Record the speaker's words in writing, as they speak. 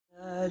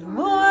Good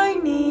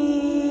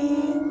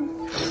morning.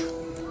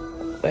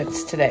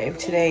 What's today?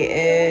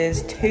 Today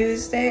is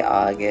Tuesday,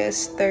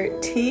 August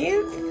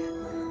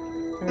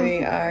 13th.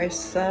 We are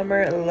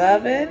summer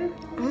 11.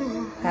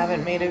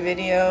 Haven't made a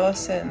video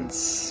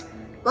since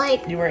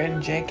you were in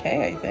JK,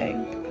 I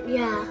think.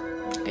 Yeah.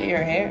 Look at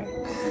your hair.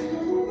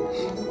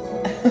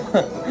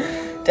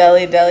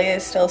 Deli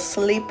is still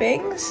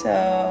sleeping,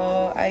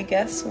 so I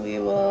guess we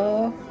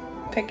will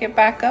pick it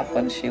back up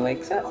when she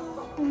wakes up.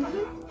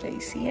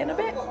 See you in a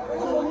bit.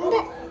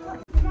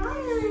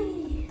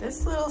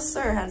 This little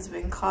sir has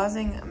been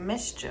causing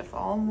mischief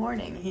all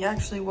morning. He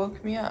actually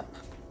woke me up.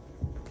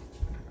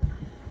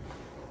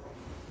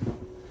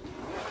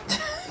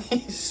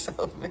 He's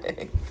so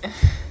big.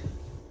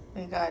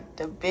 We got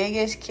the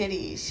biggest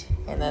kitties,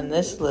 and then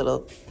this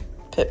little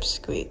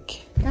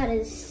pipsqueak. That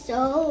is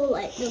so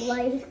like the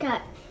lightest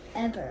cat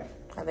ever.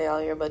 Are they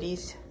all your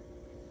buddies?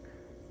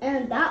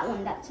 And that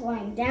one that's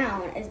lying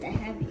down is the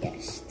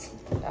heaviest.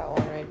 That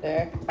one right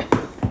there.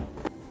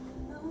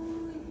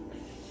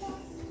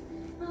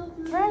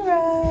 All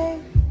right.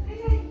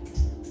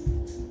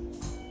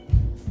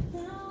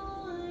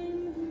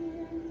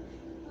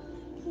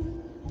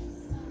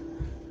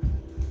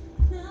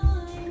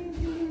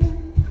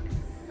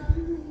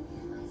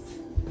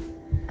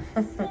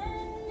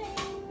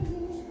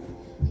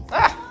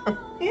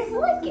 Just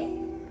look it.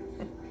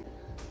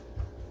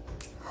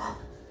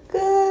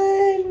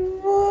 Good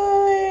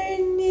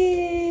morning.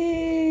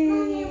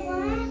 Mommy,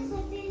 why am I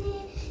sleeping in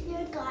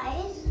your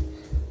guys'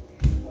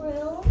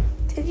 room?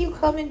 Did you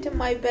come into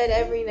my bed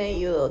every night,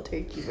 you little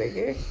turkey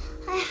burger?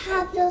 I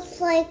have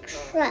those like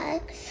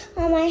tracks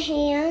on my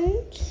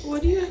hands.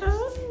 What do you have?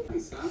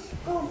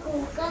 Go,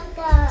 got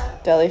the.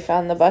 Deli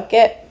found the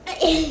bucket.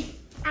 I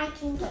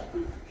can get.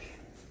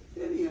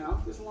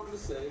 Anyhow, just wanted to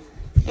say.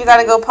 You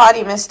gotta go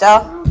potty, Miss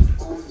Del.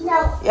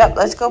 No. Yep,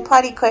 let's go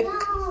potty quick.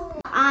 No.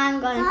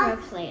 I'm going for a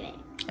play date.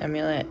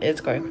 Amelia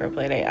is going for a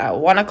play date at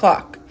 1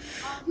 o'clock.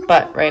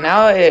 But right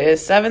now it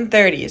is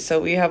 7:30, so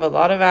we have a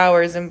lot of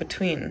hours in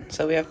between.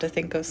 So we have to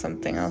think of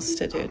something else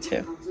to do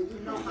too.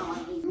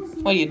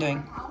 What are you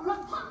doing?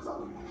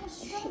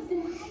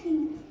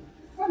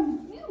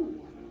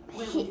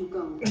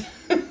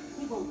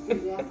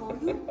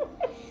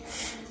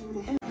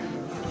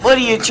 What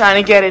are you trying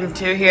to get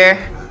into here?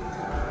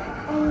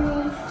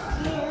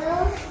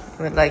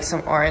 Would like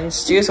some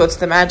orange juice. What's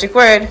the magic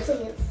word?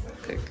 Please.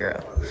 Good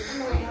girl.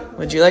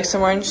 Would you like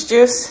some orange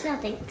juice? No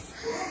thanks.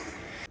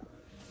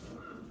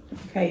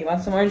 Okay, you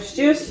want some orange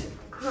juice?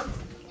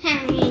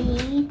 Hi.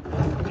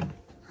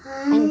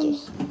 Orange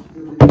juice.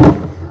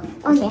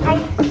 Okay, hi.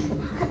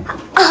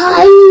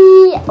 Hi.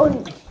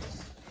 Orange juice.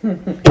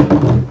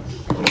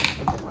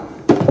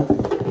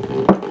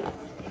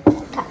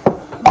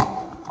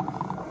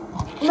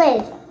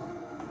 Liz.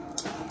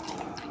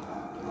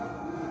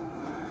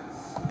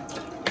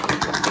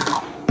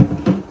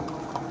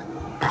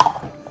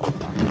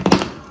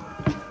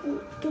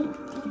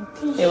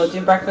 Okay, we'll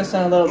do breakfast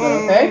in a little bit,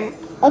 okay?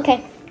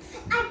 Okay.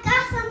 I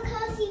got some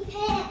cozy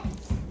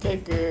pants.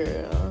 Good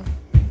girl.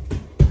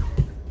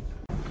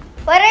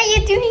 What are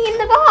you doing in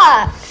the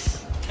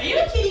box? Are you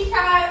a kitty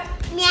cat?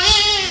 Yeah.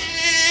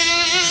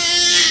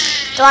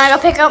 Do you want to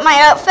go pick up my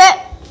outfit?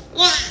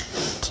 Yeah.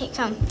 Okay,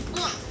 come.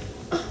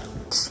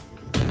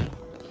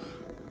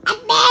 A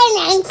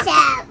balance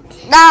out.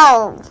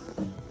 No.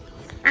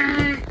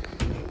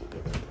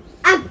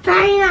 A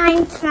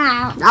balance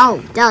out. No,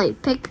 Deli,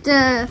 pick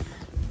the.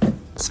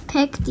 Let's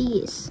pick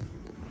these.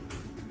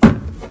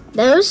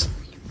 Those?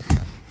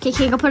 Okay,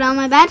 can you go put it on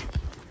my bed?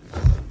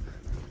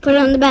 Put it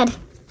on the bed.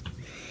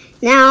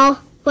 Now,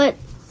 what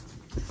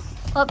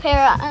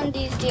pair of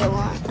undies do you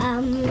want?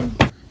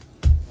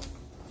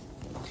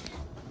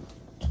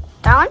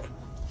 That one?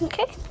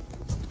 Okay.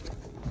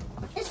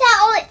 Is that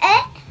all it?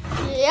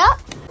 Yep.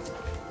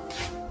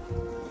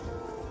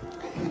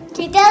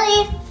 Okay,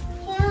 Deli.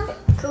 Yeah.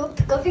 Go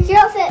pick your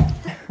outfit.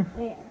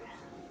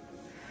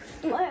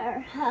 Where?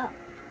 How?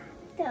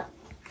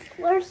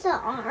 Where's the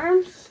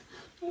arms?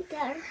 Right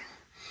there.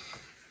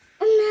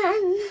 And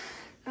then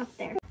up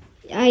there.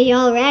 Are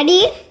y'all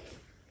ready?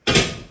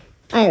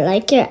 I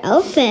like your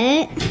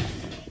outfit.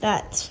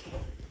 That's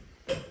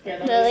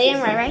Lily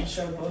and Rai.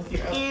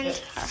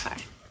 And Har.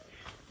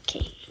 Okay,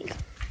 here you go.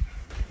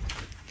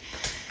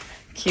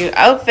 Cute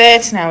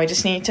outfits. Now we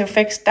just need to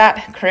fix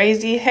that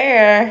crazy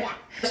hair. Yeah.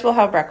 First we'll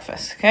have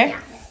breakfast, okay?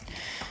 Yeah.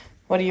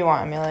 What do you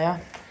want,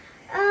 Amelia?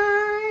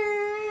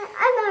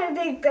 I'm not a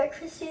big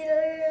breakfast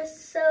eater,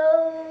 so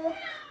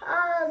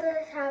I'll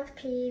just have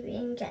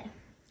PB&J.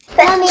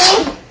 Mommy,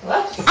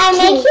 What? I'm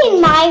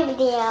making my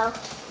video.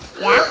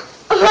 Yeah?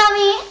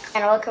 Mommy.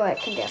 And look at what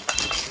it can do.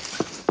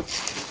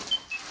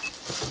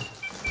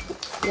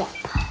 Yeah.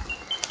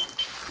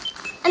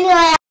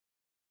 Anyway.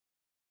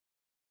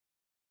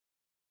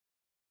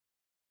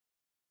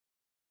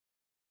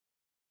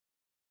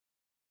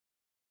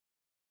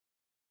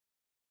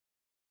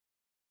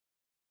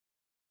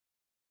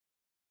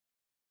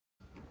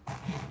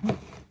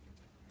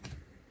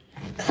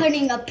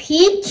 Cutting a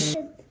peach.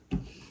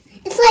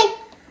 It's like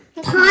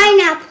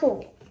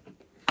pineapple.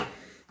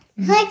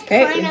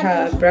 Okay, we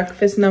have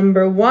breakfast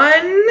number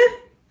 1.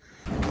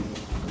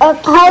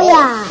 Okay,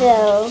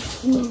 so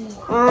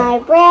my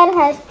bread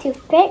has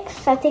toothpicks.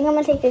 So I think I'm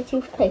gonna take the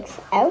toothpicks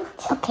out.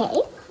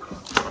 Okay.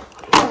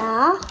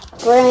 Yeah.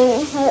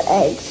 Bring her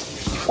eggs.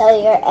 So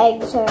your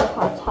eggs are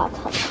hot.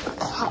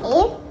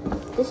 Okay.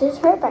 This is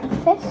her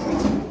breakfast.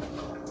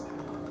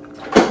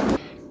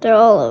 They're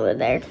all over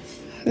there.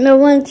 No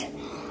one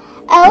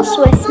else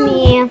with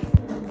me.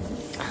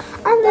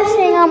 I'm just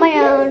staying on my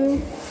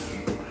own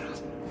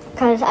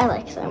because I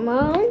like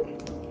someone.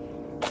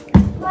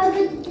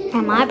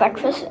 And my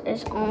breakfast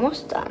is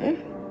almost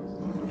done.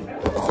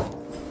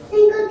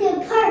 Then go to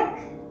the park.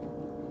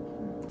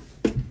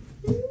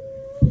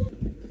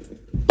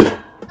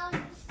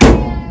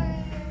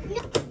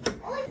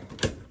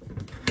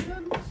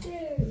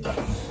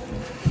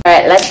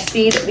 Alright, let's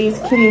feed these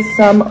kitties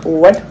some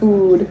wet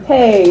food.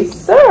 Hey,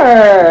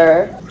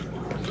 sir!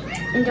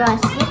 And do I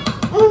see?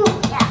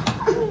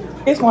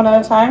 Yeah. Here's one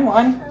at a time.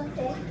 1,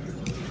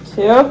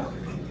 2,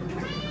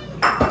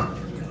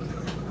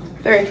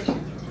 3.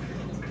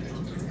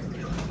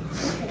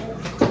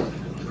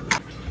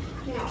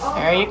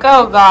 There you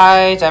go,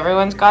 guys.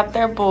 Everyone's got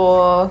their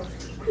bowl.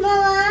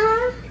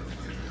 Mama,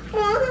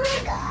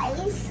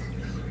 guys,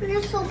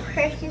 you're so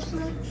precious.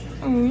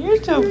 Oh,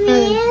 you're so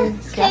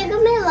precious. Can I go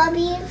my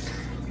lobbies?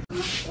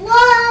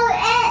 Whoa,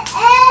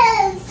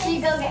 it is! So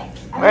you go get.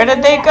 Where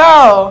did they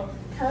go?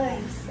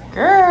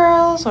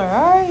 Girls, where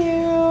are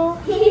you?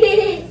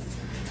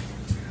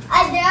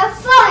 They're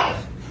fun.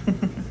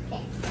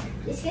 Okay,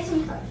 let's get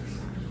some colors.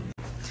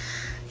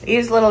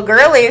 These little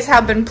girlies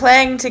have been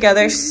playing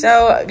together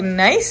so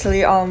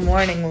nicely all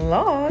morning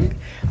long,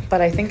 but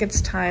I think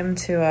it's time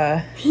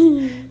to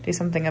do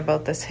something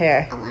about this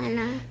hair.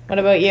 Alana. What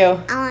about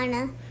you?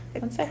 Alana.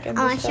 1 second.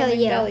 I wanna just show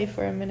filming you. Belly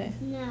for a minute.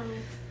 No.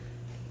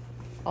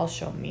 I'll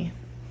show me.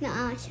 No,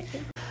 I want to show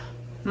you.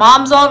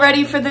 Mom's all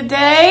ready for the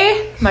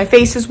day. My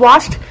face is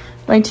washed,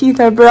 my teeth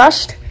are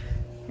brushed,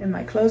 and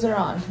my clothes are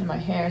on, and my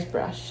hair is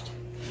brushed.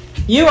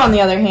 You, on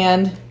the other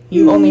hand,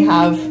 you only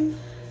have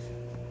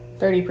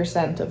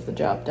 30% of the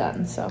job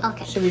done. So,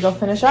 Okay. Should we go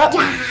finish up?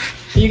 Yeah.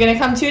 Are you gonna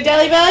come too,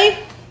 Deli Belly?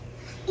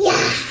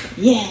 Yeah.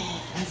 Yeah.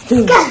 Let's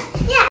do it.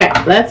 Yeah.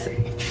 Okay, let's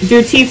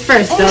do teeth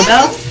first, Del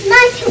Del.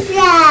 My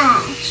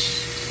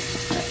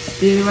toothbrush. Let's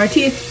do our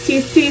teeth.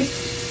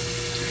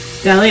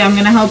 Deli, I'm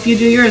gonna help you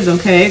do yours,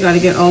 okay? Gotta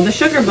get all the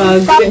sugar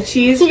bugs. Good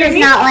cheese. She does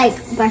not like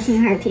brushing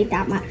her teeth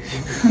that much.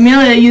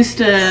 Amelia used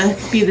to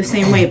be the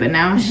same way, but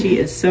now she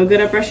is so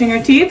good at brushing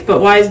her teeth. But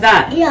why is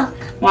that? Yuck.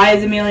 Why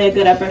is Amelia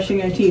good at brushing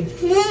her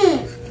teeth?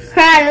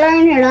 I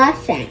learned her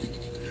lesson.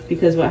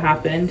 Because what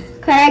happened?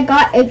 Because I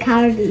got 8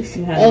 cavities.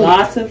 You had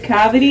lots of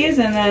cavities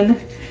and then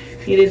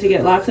needed to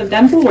get lots of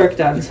dental work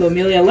done. So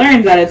Amelia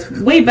learned that it's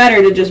way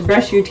better to just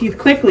brush your teeth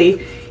quickly,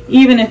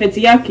 even if it's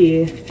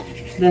yucky,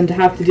 than to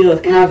have to deal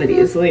with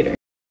cavities later.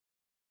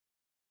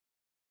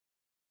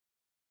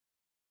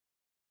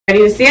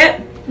 Ready to see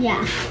it?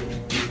 Yeah.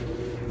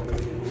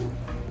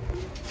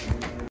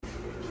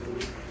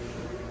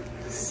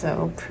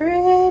 So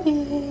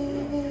pretty.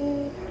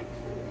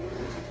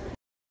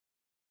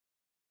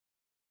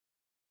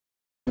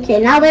 Okay,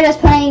 now they're just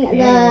putting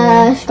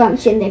the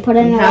scrunchie and they put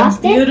it in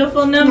elastic.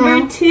 Beautiful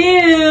number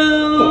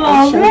 2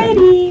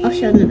 Already. I'll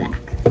show them the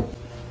back.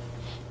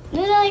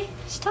 Lily,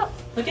 stop.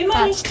 Look at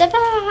mine. That's the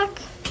back.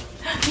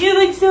 You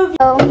look so good.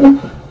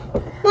 Mama,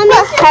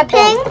 this is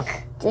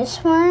pink. This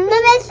one.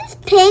 Mama, this is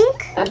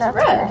pink. That's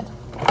red.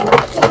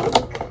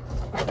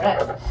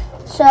 Red.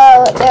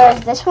 So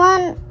there's this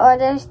one or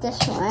there's this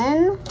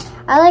one.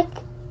 I like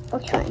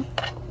which one?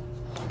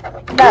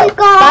 We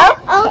got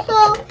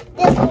also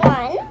this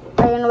one.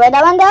 Are you gonna wear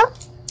that one though?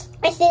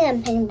 I think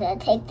I'm going to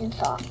take this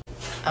off.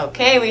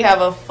 Okay, we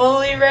have a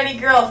fully ready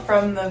girl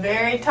from the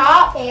very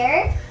top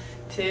Here.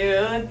 to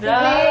the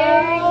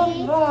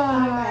Very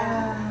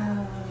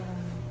bottom.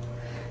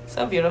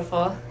 So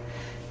beautiful.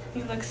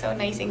 You look so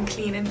nice and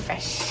clean and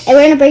fresh. And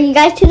we're gonna bring you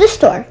guys to the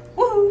store.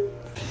 Woohoo!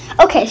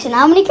 Okay, so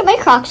now I'm gonna get my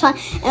Crocs on,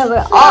 and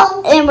we're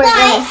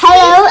gonna head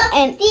out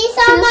and these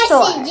to are the my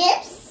store.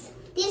 scissors.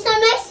 These are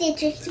my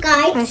scissors,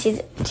 guys. I see.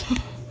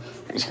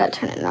 I just gotta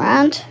turn it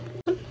around.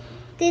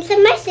 These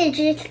are my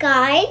scissors,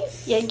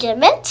 guys. You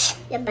give it.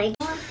 Yep, I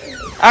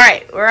All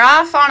right, we're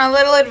off on a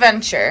little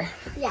adventure.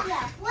 Yeah.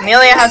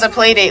 Amelia has a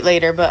play date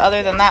later, but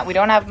other than that, we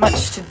don't have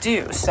much to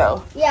do.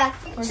 So Yeah.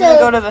 we're gonna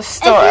go to the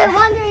store. If you're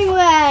wondering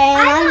where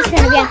I'm just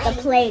gonna be at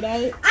the play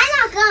date. I'm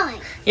not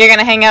going. You're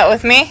gonna hang out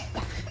with me?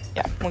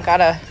 Yeah, we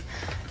gotta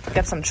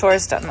get some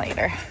chores done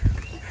later.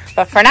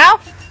 But for now,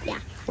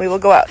 we will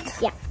go out.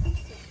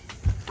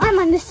 I'm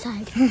on this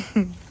side.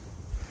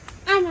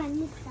 I'm on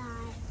this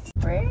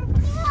side.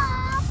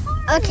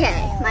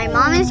 Okay, my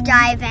mom is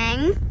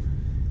driving,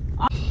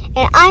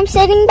 and I'm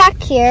sitting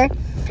back here.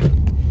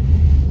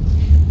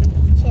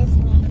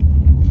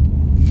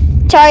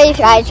 Sorry if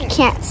you guys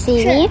can't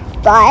see me,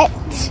 but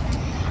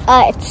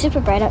it's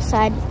super bright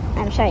outside.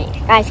 I'm sorry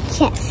you guys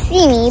can't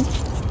see me.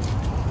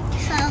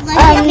 So look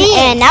at me.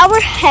 And now we're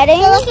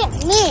heading. Look at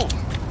me.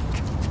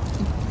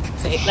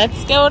 Say,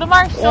 let's go to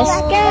Marshall.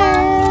 Let's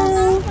go.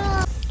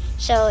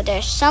 So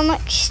there's so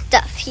much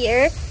stuff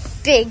here.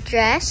 Big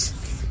dress.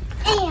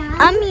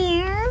 And A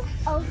mirror.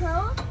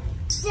 also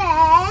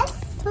this.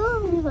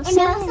 And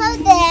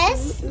also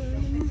this.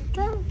 And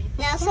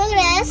also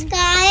this,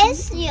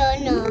 guys. You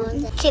know.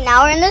 Okay,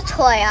 now we're in the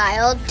toy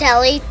aisle.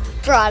 Deli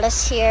brought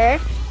us here.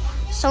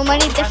 So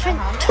many different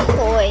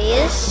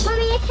toys.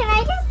 Mommy, can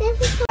I get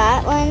this?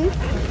 That one.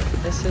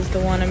 This is the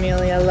one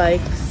Amelia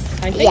likes.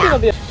 I think Yeah. it'll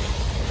be.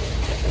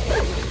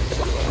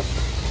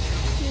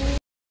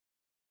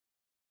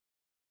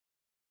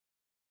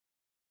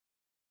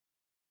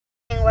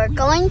 We're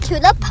going to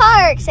the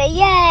park. Say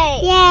yay!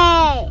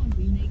 Yay!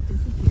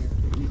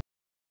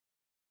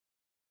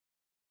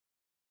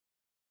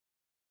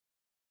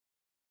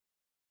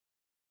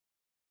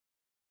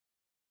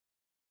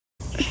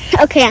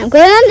 Okay, I'm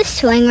going on the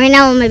swing right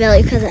now on my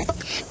belly because I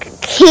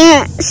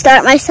can't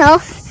start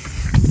myself.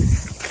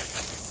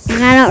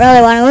 And I don't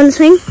really want to go on the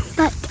swing,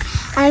 but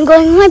I'm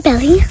going on my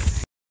belly.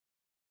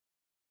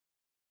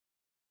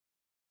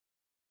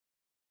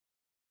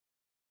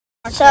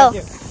 So,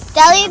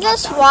 Deli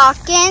just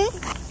walked in.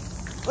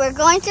 We're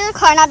going to the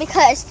car now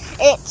because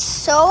it's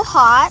so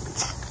hot.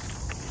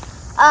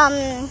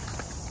 And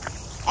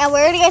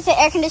we're gonna get the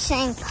air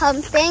conditioning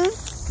pumping.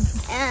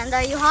 And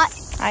are you hot?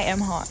 I am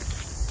hot.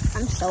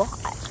 I'm so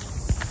hot.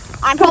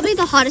 I'm probably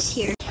the hottest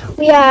here.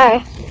 We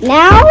are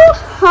now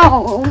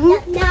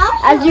home. Now?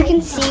 As you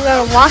can see,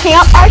 we're walking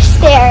up our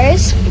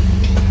stairs.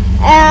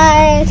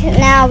 And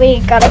now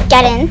we gotta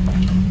get in.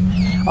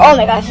 Oh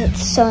my gosh,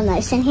 it's so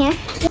nice in here.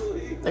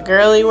 The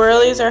girly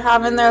whirlies are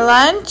having their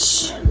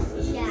lunch.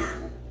 Yeah.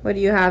 What are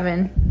you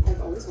having?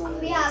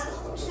 We have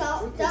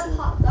chopped up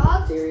hot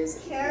dogs,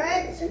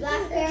 carrots,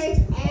 blackberries,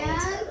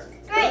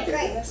 and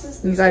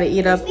grapes. You gotta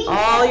eat up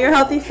all your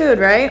healthy food,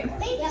 right?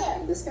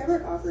 This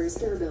fabric offers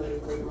durability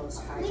for the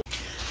most high.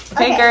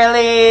 Okay,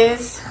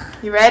 girlies.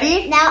 You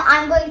ready? Now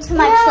I'm going to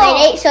my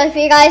play date. So if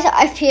you guys,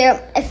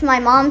 if my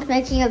mom's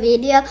making a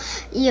video,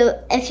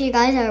 if you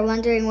guys are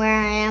wondering where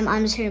I am,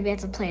 I'm just gonna be at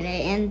the play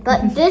date.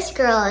 But this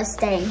girl is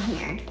staying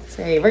here.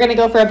 Say, we're gonna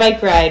go for a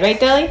bike ride, right,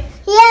 Deli?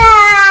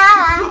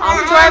 Yeah.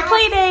 Off to our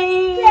play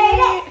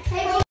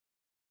date.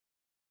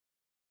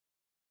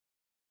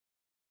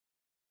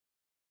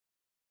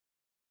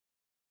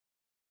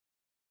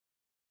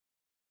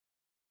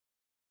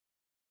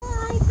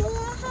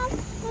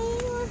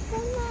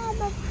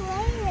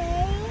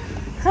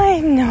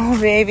 I know,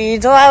 baby.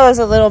 Delilah's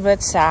a little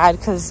bit sad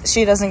because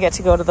she doesn't get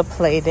to go to the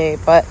play date,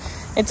 but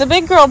it's a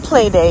big girl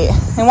play date.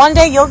 And one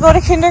day you'll go to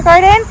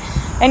kindergarten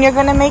and you're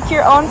gonna make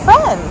your own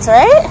friends,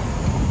 right?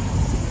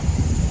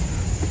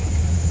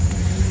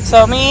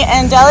 So me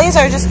and Deli's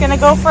are just gonna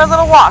go for a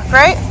little walk,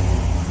 right?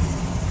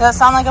 Does that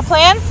sound like a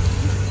plan?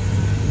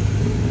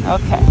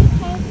 Okay.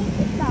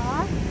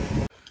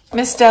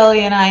 Miss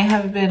Deli and I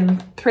have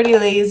been pretty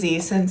lazy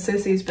since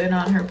Sissy's been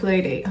on her play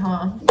date,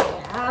 huh?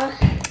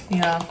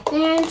 Yeah.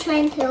 And I'm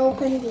trying to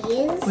open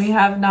these. We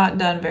have not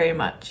done very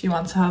much. You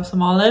want to have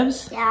some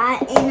olives? Yeah,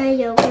 and a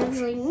yogurt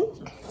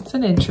drink. It's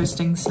an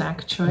interesting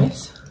snack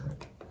choice.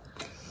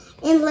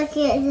 And look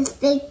at this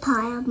big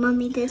pile.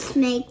 Mommy just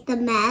made the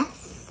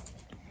mess.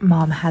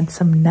 Mom had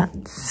some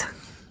nuts.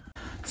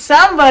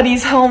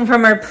 Somebody's home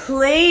from her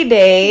play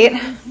date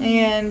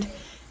and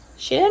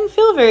she didn't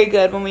feel very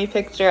good when we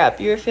picked her up.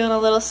 You were feeling a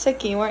little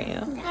sicky, weren't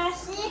you?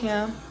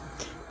 Yeah.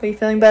 Are you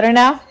feeling better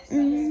now?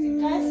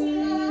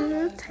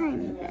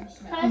 Tiny bit.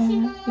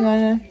 You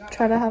want to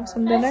try to have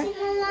some dinner?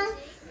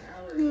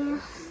 Yeah.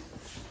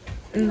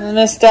 And then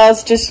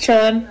Estelle's just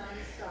chilling.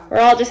 We're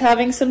all just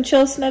having some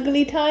chill,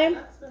 snuggly time.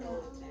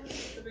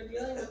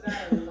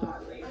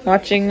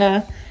 Watching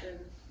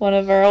one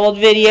of our old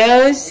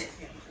videos.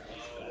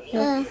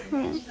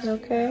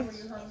 Okay.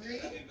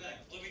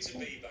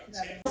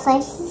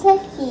 Slices of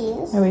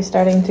cheese. Are we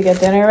starting to get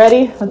dinner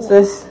ready? What's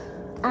this?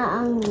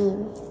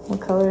 Onion.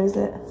 What color is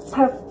it?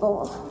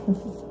 Purple.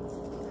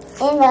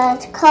 And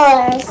what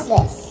color is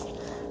this?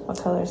 What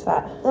color is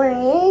that?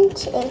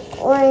 Orange. And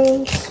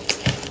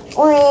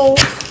orange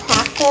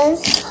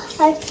packets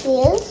of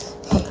cheese.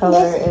 What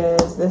color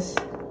is this?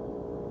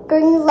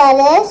 Green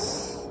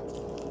lettuce.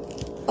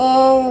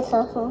 And it's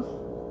also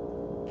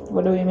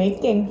What are we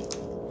making?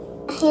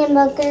 a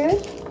hamburger.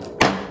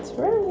 That's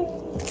right.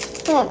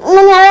 I'm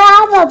gonna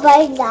have a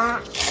bite of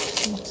that.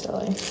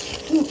 Silly.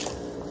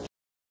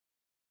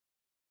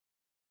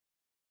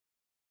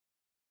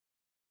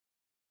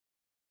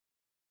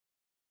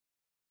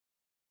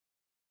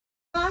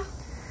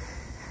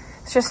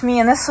 It's just me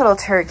and this little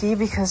turkey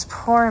because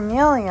poor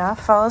Amelia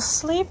fell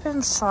asleep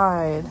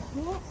inside.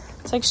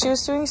 It's like she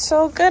was doing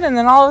so good and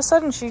then all of a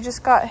sudden she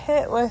just got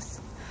hit with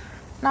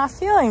not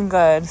feeling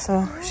good.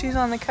 So she's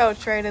on the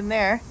couch right in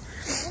there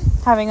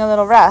having a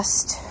little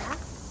rest.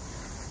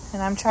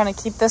 And I'm trying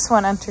to keep this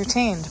one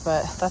entertained,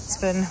 but that's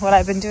been what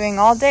I've been doing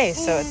all day.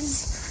 So it's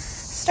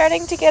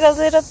starting to get a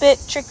little bit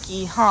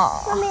tricky, huh?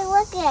 Mommy,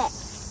 look at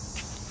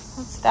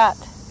What's that?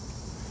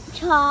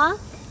 chalk.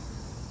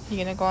 You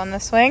gonna go on the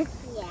swing?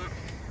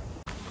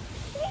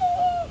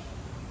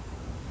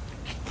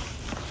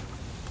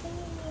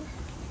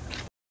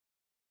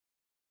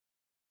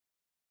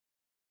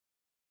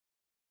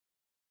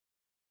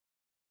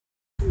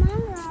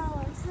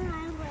 tomorrow. So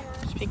I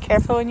will. Just be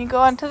careful when you go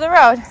onto the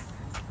road.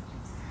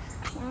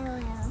 I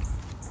will.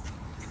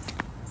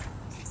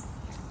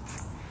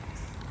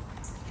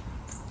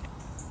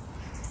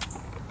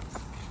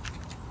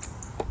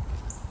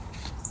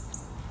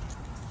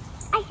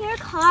 I hear a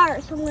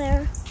car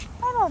somewhere.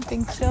 I don't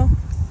think so.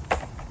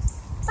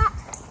 But,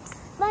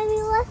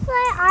 Mommy, let's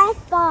let I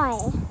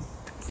spy.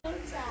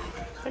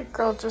 The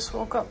girl just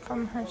woke up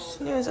from her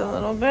snooze a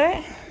little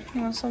bit.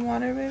 You want some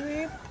water,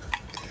 baby?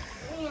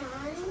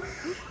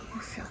 I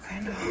feel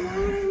kind of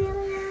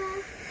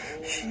hot.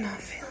 She's not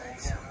feeling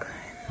so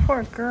good.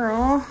 Poor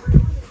girl.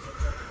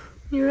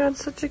 You had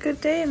such a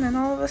good day and then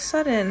all of a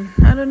sudden,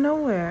 out of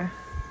nowhere,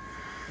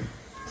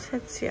 it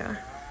hits ya.